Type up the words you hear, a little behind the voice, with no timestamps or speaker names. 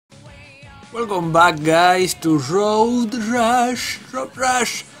Welcome back, guys, to Road Rash.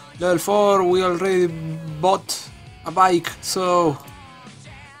 Level 4, we already bought a bike, so...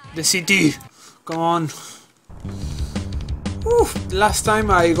 The city, come on. Last time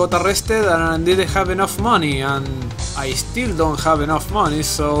I got arrested and I didn't have enough money, and I still don't have enough money,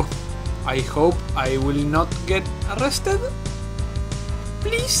 so... I hope I will not get arrested.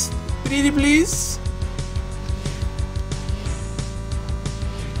 Please, pretty please.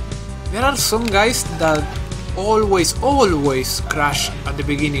 There are some guys that always crash at the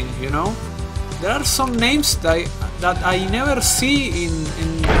beginning, you know? There are some names that I never see in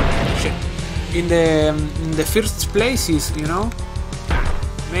the first places, you know?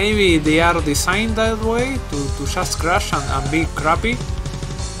 Maybe they are designed that way to just crash and be crappy.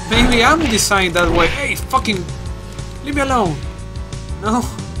 Maybe I'm designed that way. Hey, fucking leave me alone. No,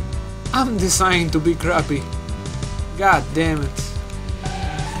 I'm designed to be crappy. God damn it.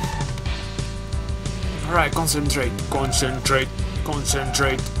 Alright, concentrate.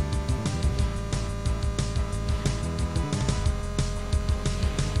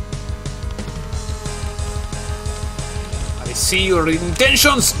 I see your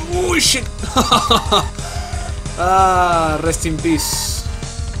intentions! Oh shit! Rest in peace.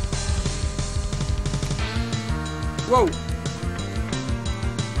 Whoa!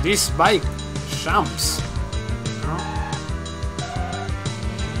 This bike jumps.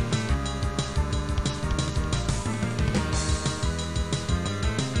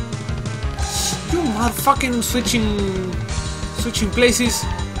 You motherfucking switching places.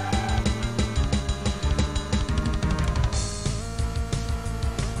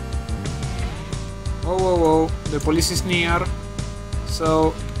 Whoa, the police is near,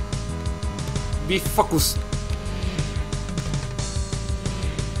 so be focused.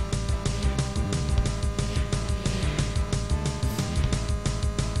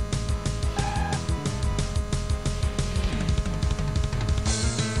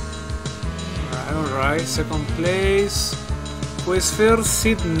 Alright, second place. Who is first?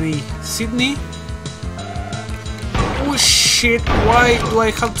 Sydney. Oh shit, why do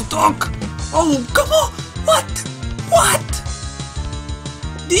I have to talk? Oh, come on! What?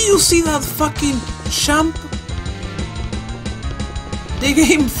 Did you see that fucking champ? The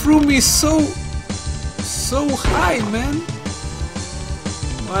game threw me so high, man.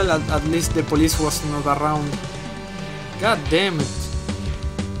 Well, at least the police was not around. God damn it.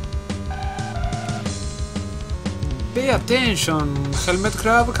 Pay attention,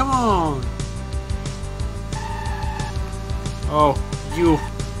 Helmetcrab, come on! Oh, you.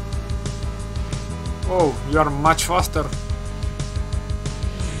 Oh, you are much faster.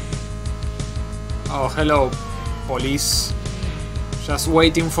 Oh, hello, police. Just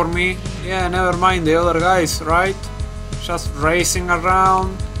waiting for me? Yeah, never mind the other guys, right? Just racing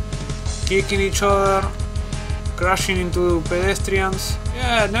around, kicking each other, crashing into pedestrians.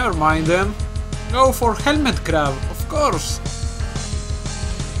 Yeah, never mind them. Go for Helmetcrab, of course.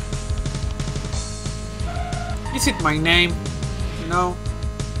 Is it my name? No.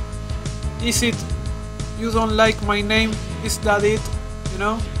 Is it? You don't like my name? Is that it? You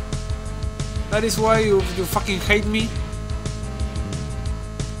know? That is why you fucking hate me?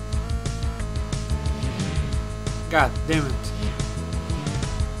 God damn it.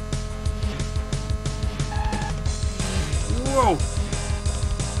 Whoa!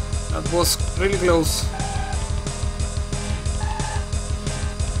 That was really close.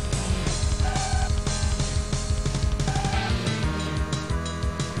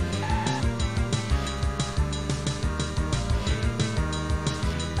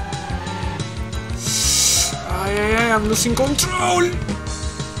 I'm losing control!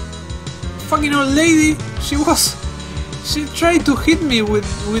 Fucking old lady! She tried to hit me with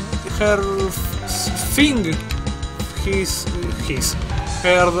her thing.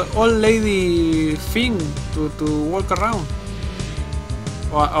 Her old lady thing to walk around.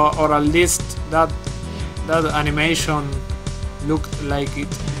 Or at least that animation looked like it,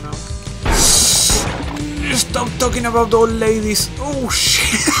 you know. Stop talking about old ladies! Oh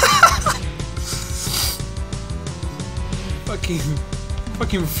shit!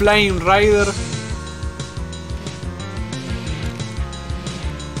 Fucking flying rider.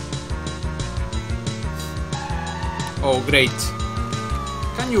 Oh great.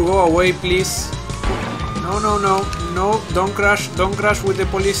 Can you go away, please? No, don't crash with the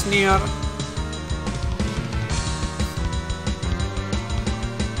police near.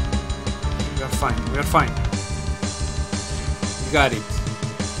 We are fine. We got it.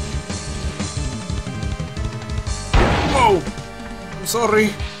 Whoa! I'm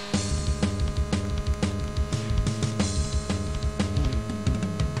sorry.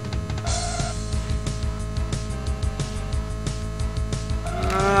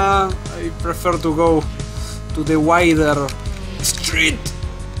 prefer to go to the wider street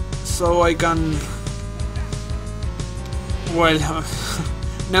so I can... Well,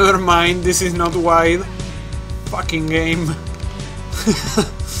 never mind, this is not wide. Fucking game.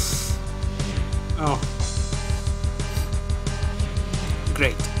 Oh.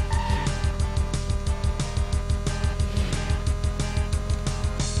 Great.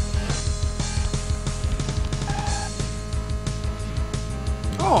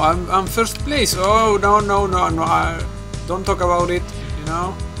 Oh, I'm first place. Oh, no, don't talk about it, you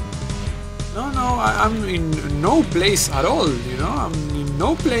know. No, I'm in no place at all, you know. I'm in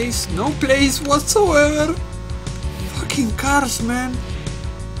no place whatsoever. Fucking cars, man.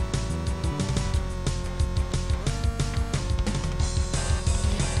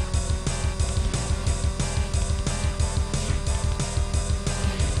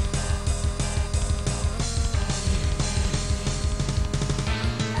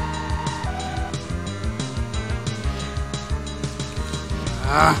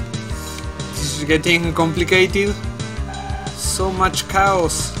 This is getting complicated. So much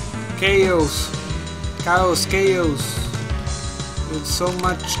chaos. With so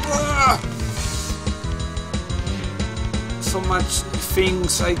much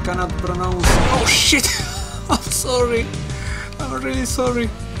things I cannot pronounce. Oh shit! I'm sorry. I'm really sorry.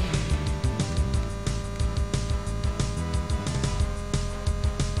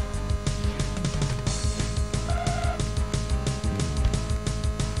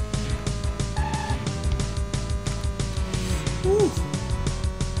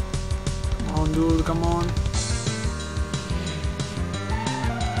 Dude, come on.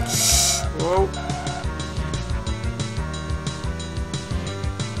 Whoa.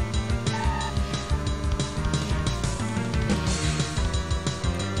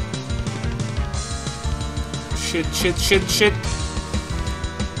 Shit.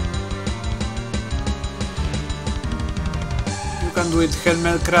 You can do it,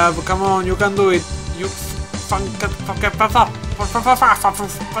 Helmetcrab. Come on, you can do it. You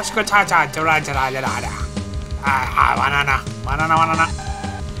banana.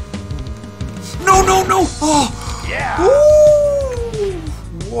 No. Oh. Yeah. Ooh.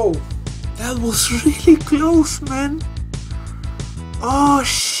 Whoa. That was really close, man. Oh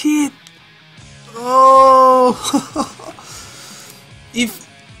shit. Oh. If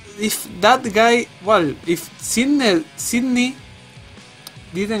that guy, well, if Sydney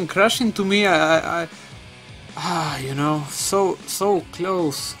didn't crash into me, you know, so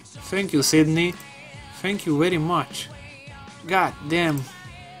close. Thank you, Sydney. Thank you very much. God damn.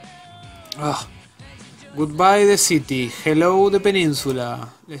 Goodbye the city. Hello the peninsula.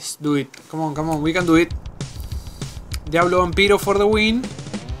 Let's do it. Come on, we can do it. Diablo Vampiro for the win.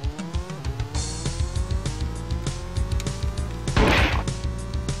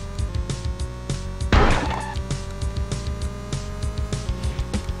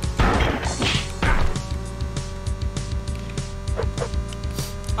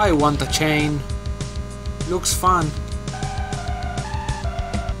 I want a chain. Looks fun.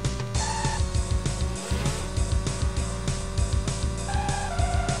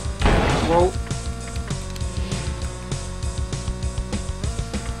 Whoa.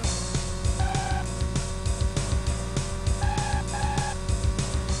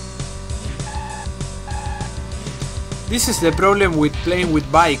 This is the problem with playing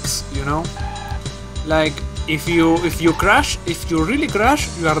with bikes, you know? Like, if you crash, if you really crash,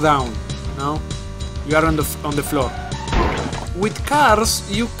 you are down, you know? You are on the floor. With cars,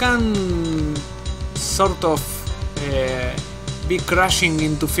 you can sort of be crashing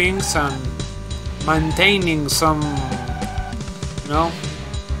into things and maintaining some, you know,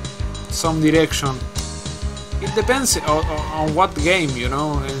 some direction. It depends on what game, you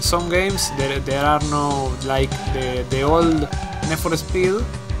know. In some games there are no, like the old Need for Speed,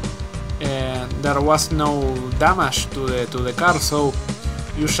 there was no damage to the car, so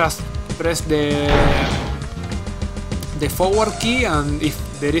you just press the forward key, and if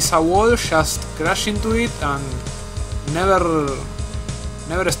there is a wall, just crash into it and never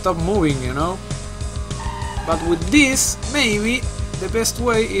stop moving, you know. But with this, maybe the best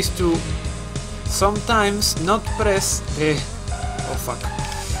way is to sometimes not press the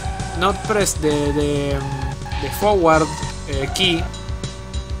not press the forward key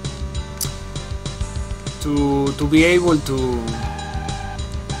to be able to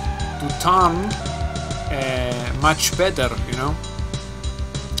turn much better, you know.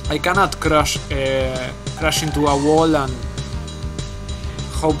 I cannot crash into a wall and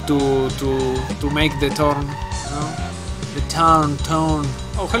hope to make the turn, you know? The turn.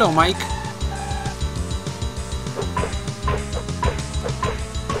 Oh, hello, Mike.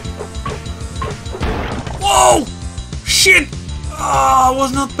 Oh! Shit! I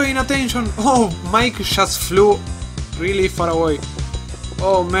was not paying attention. Oh, Mike just flew really far away.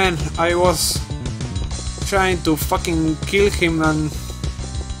 Oh man, I was trying to fucking kill him and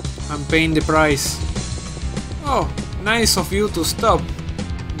I'm paying the price. Oh, nice of you to stop,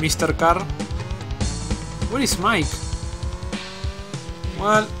 Mr. Car. Where is Mike?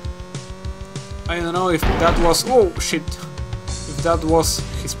 Well, I don't know if that was... oh shit! If that was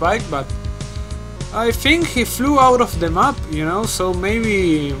his bike, but I think he flew out of the map, you know, so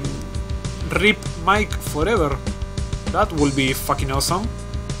maybe rip Mike forever. That would be fucking awesome.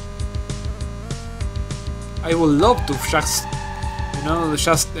 I would love to just, you know,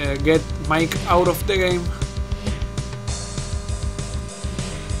 just get Mike out of the game.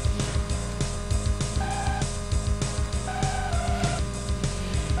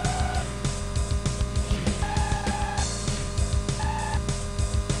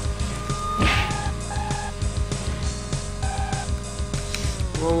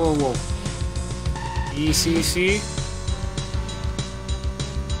 Whoa, whoa, whoa. Easy, easy.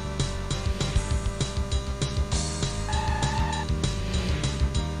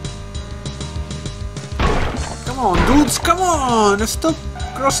 Come on, dudes, come on! Stop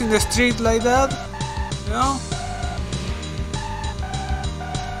crossing the street like that, you know?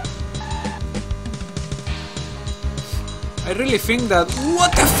 I really think that...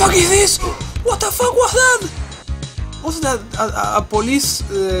 what the fuck is this? What the fuck was that? Was that a police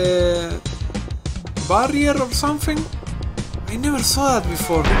barrier or something? I never saw that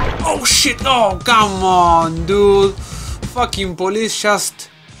before. Oh shit! Oh, come on, dude! Fucking police just...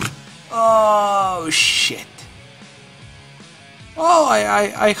 oh shit! Oh,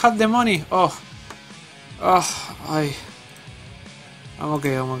 I had the money. Oh, I'm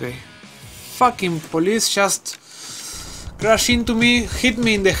okay. I'm okay. Fucking police just crashed into me, hit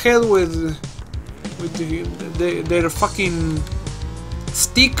me in the head with their fucking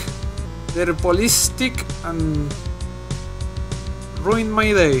stick, their police stick, and ruined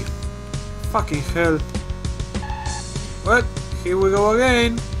my day. Fucking hell. Well, here we go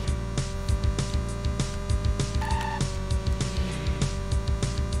again.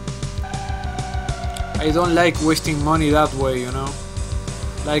 I don't like wasting money that way, you know.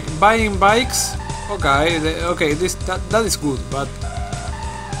 Like buying bikes, okay, okay, that is good, but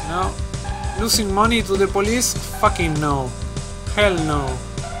you know, losing money to the police, fucking no, hell no.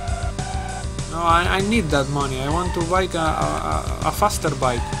 No, I need that money. I want to buy a faster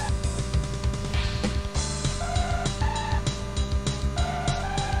bike.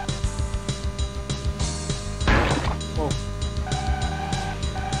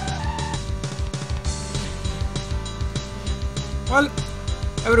 Well,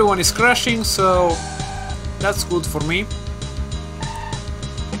 everyone is crashing, so that's good for me.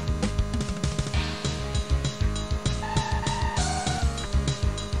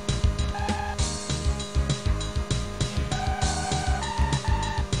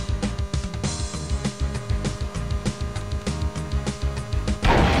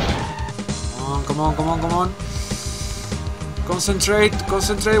 Come on, come on, come on. Concentrate,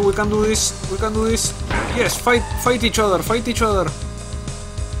 concentrate, we can do this, we can do this. Yes, fight each other, fight each other.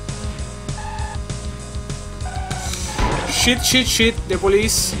 Shit, shit, shit, the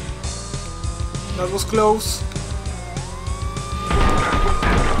police. That was close.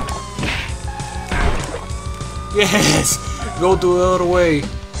 Yes! Go to the other way.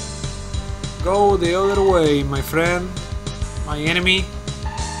 Go the other way, my friend. My enemy.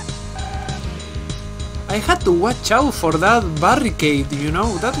 I had to watch out for that barricade, you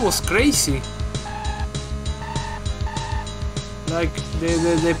know, that was crazy. Like,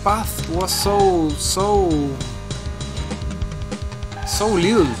 the path was so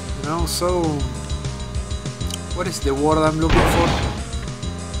little, you know, so... what is the word I'm looking for?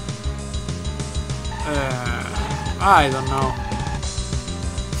 I don't know.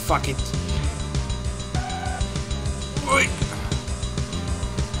 Fuck it. Oi.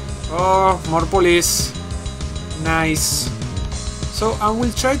 Oh, more police. Nice. So I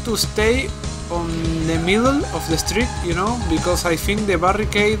will try to stay on the middle of the street, you know, because I think the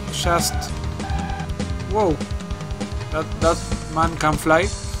barricade just... whoa. That man can fly.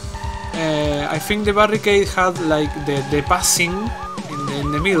 I think the barricade had like the passing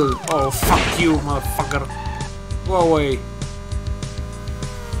in the middle. Oh, fuck you, motherfucker. Go away.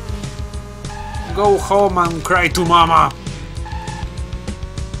 Go home and cry to mama.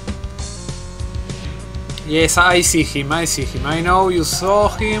 Yes, I see him, I see him. I know you saw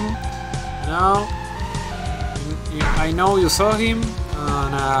him. No, I know you saw him,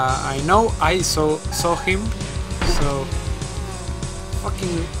 and I know I saw him. So,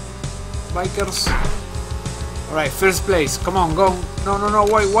 fucking bikers, Alright, first place. Come on, go. No, no, no.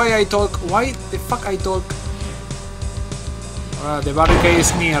 Why I talk? Why the fuck I talk? The barricade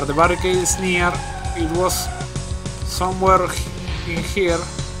is near. The barricade is near. It was somewhere in here.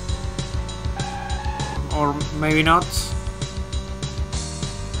 Or maybe not.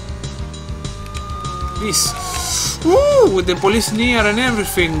 This. Woo! With the police near and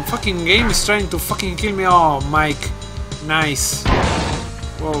everything. Fucking game is trying to fucking kill me. Oh, Mike. Nice.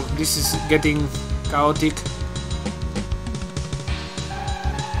 Whoa, this is getting chaotic.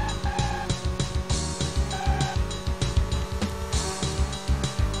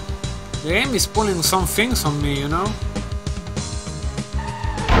 The game is pulling some things on me, you know?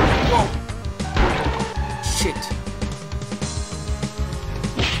 Whoa! Shit.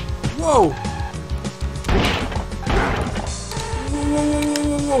 Whoa! Whoa, whoa, whoa,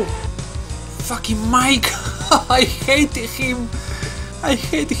 whoa, whoa! Fucking Mike! I hate him! I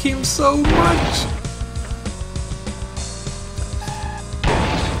hate him so much!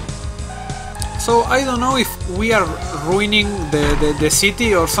 So I don't know if we are ruining the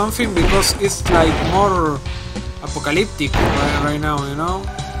city or something, because it's like more apocalyptic right now, you know?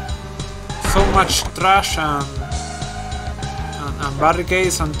 So much trash and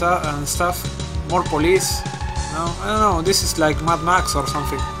barricades and stuff. More police. No, I don't know, this is like Mad Max or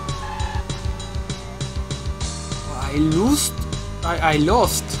something. I lost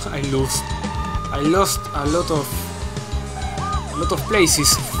a lot of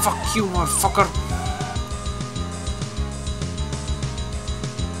places. Fuck you, motherfucker.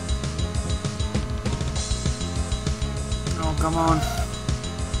 Oh, come on.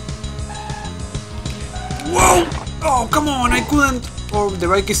 Whoa! Oh, come on, I couldn't. Oh, the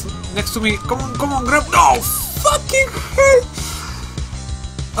bike is next to me. Come on, grab. No! Fucking hell!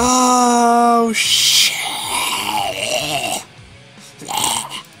 Oh, shit!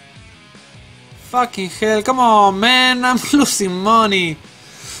 Fucking hell, come on, man, I'm losing money.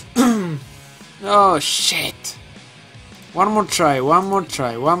 Oh, shit. One more fucking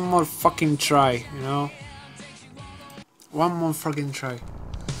try, you know? One more fucking try.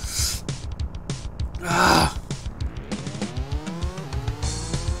 Ah.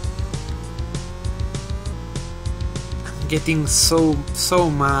 I'm getting so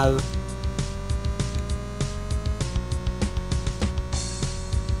mad.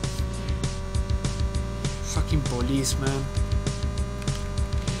 Police, man.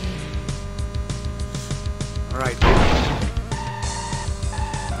 Alright.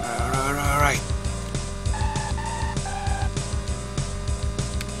 Alright.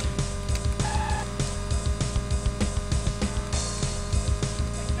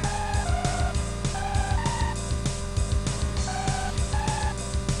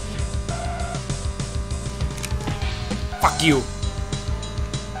 Fuck you.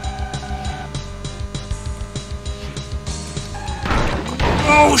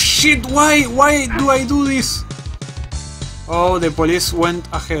 Oh shit, why do I do this? Oh, the police went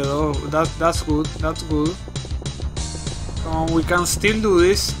ahead. Oh, that's good, Come on, we can still do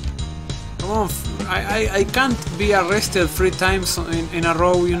this. Come on, I can't be arrested 3 times in a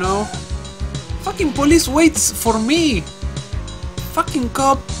row, you know? Fucking police waits for me. Fucking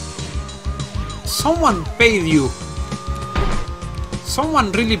cop. Someone paid you.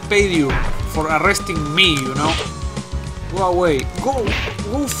 Someone really paid you for arresting me, you know? Go away. Go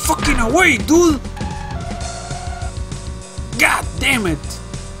fucking away, dude! God damn it!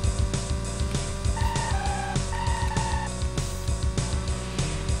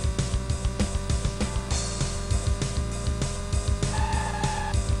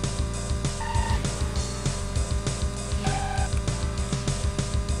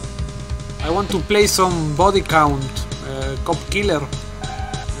 I want to play some body count, cop killer,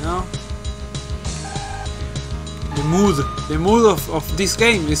 you know? The mood of this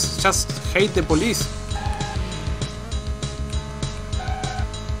game is just hate the police.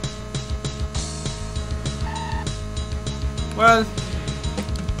 Well,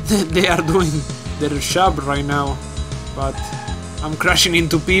 they are doing their job right now, but I'm crashing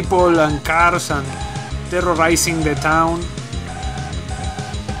into people and cars and terrorizing the town.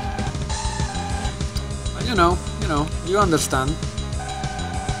 But you know, you understand.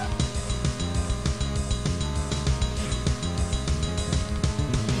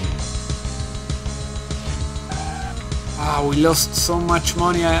 We lost so much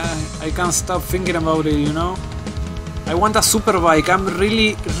money, I can't stop thinking about it, you know? I want a super bike, I'm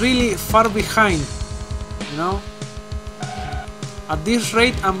really far behind, you know? At this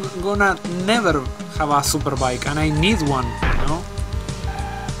rate, I'm gonna never have a super bike, and I need one, you know?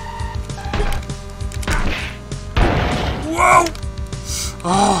 Whoa!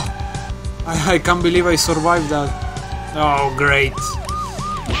 Oh! I can't believe I survived that. Oh, great.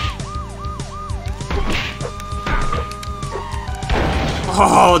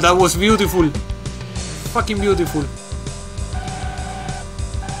 Oh, that was beautiful. Fucking beautiful.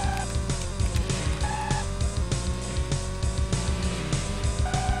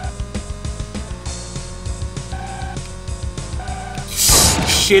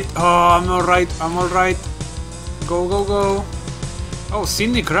 Shit. Oh, I'm alright. I'm alright. Go, go, go. Oh,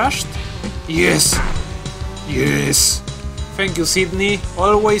 Sydney crashed? Yes. Yes. Thank you, Sydney.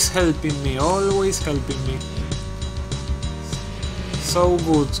 Always helping me. Always helping me. So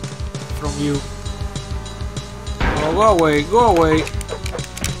good from you. Oh, go away. Go away.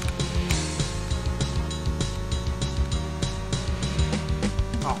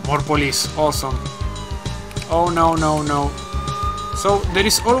 Oh, more police. Awesome. Oh, no, no, no. So there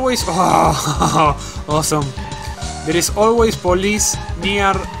is always... Oh, awesome. There is always police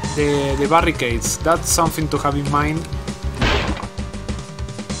near the barricades. That's something to have in mind.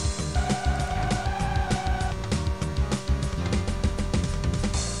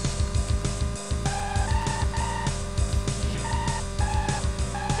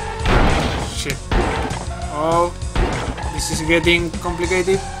 Shit. Oh, this is getting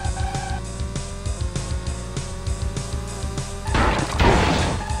complicated.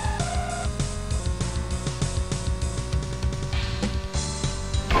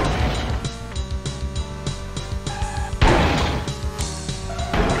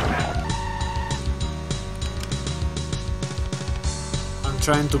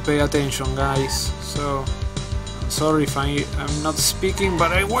 Trying to pay attention, guys, so I'm sorry if I'm not speaking,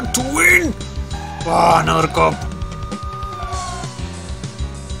 but I want to win. Oh, another cop.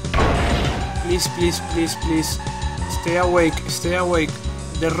 Please, please, please, please, stay awake, stay awake.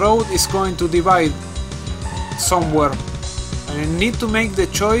 The road is going to divide somewhere and I need to make the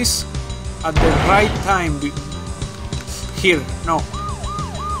choice at the right time. Here, no,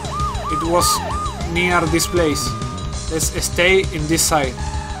 it was near this place. Let's stay in this side.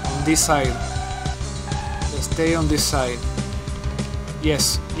 On this side. Let's stay on this side.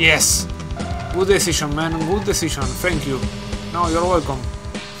 Yes. Yes. Good decision, man. Good decision. Thank you. No, you're welcome.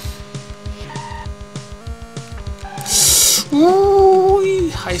 Ooh,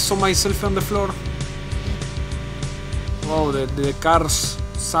 I saw myself on the floor. Wow, the car's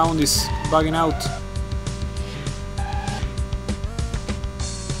sound is bugging out.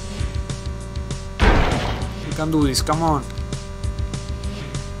 Can do this, come on.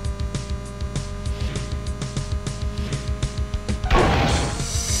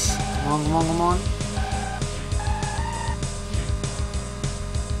 Come on, come on, come on.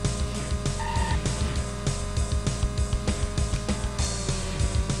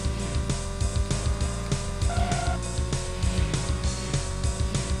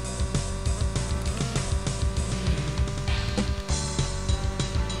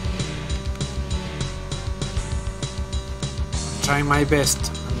 Trying my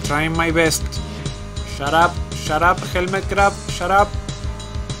best. I'm trying my best. Shut up, Helmetcrab, shut up.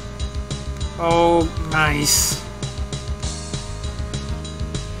 Oh, nice.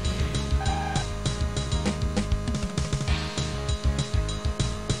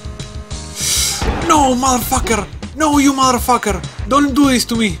 No, motherfucker! No, you motherfucker! Don't do this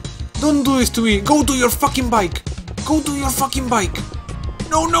to me! Don't do this to me! Go to your fucking bike! Go to your fucking bike!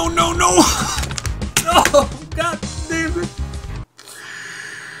 No, no, no, no! No! God damn it!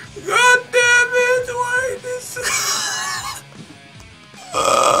 God damn it! Why this?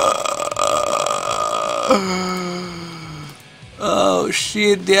 Oh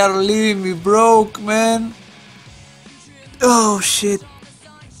shit! They are leaving me broke, man. Oh shit!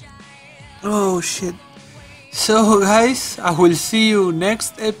 Oh shit! So guys, I will see you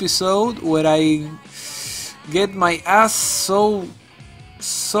next episode where I get my ass so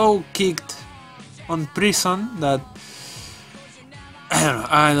kicked on prison that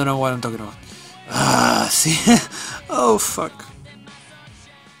I don't know what I'm talking about. See? Oh fuck.